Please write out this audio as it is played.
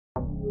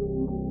I'm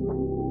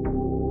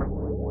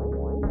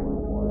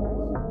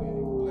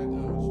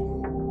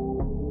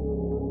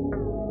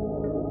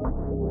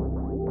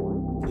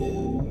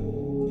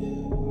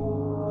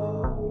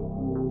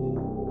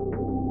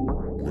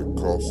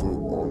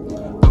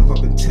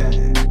popping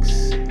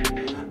tags.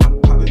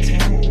 I'm popping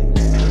tags.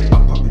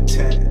 I'm popping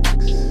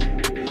tags.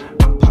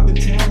 I'm popping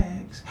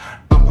tags.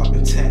 I'm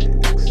popping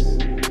tags.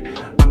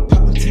 I'm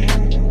popping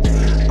tags.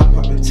 I'm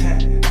popping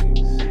tags.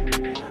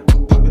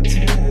 I'm popping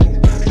tags.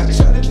 I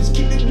try to just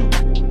keep it low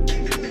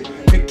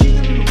and keep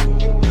it low.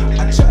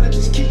 I try to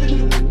just keep it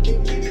low and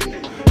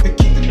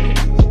keep it low.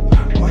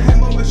 My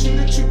hammer might shoot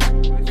at you.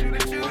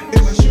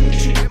 It might shoot at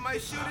you.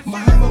 My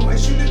hammer might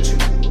shoot at you.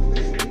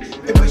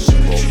 It might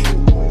shoot at you.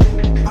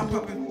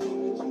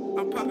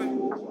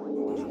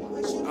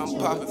 I'm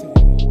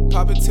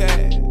popping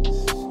tags.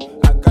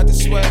 I got the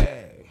swag.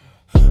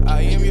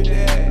 I am your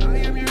dad.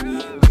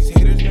 These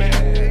haters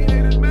mad.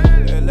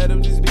 And let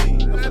them just be.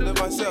 I feel it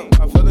myself.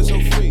 I feel it so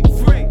free.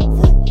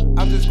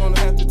 I'm just gonna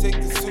have to take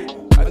the suit.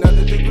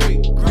 Another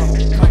degree.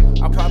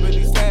 I'm popping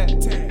these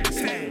tags.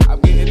 I'm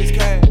getting this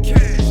cash.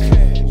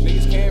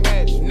 Niggas can't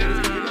match.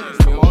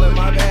 I'm all in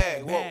my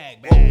bag.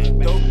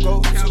 Don't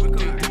go too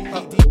deep.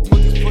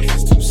 Put these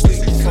pussies too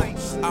sleep.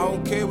 I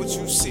don't care what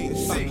you see.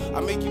 I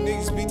make you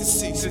niggas be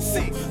deceased.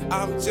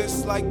 I'm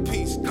just like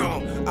peace. I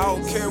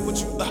don't care what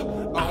you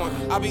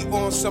on. I be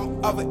on some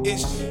other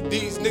ish.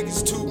 These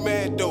niggas too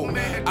mad though.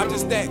 I'm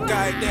just that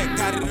guy that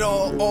got it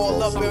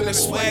all up in the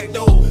swag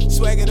though.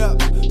 Swag it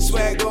up,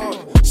 swag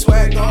on,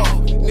 swag off.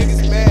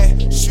 Niggas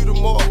mad, shoot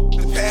them off,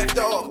 the path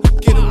off.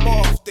 Get them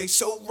off, they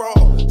so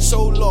wrong,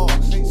 so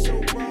lost. They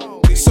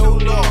so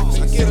lost,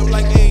 I get them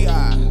like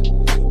AI.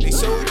 They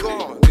so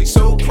gone, they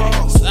so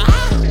cross.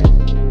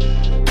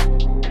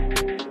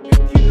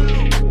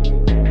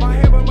 My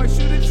hammer might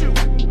shoot at you.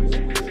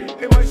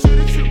 It might shoot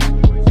at you.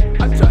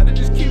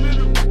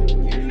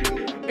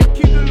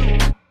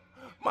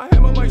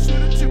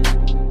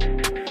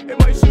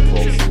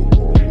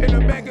 In the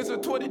back is a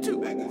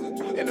 22.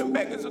 In the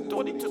back is a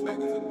 22.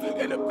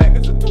 In the back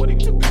is a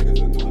 22.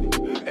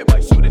 It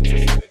might shoot at you.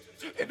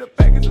 In the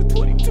back is a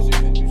 22.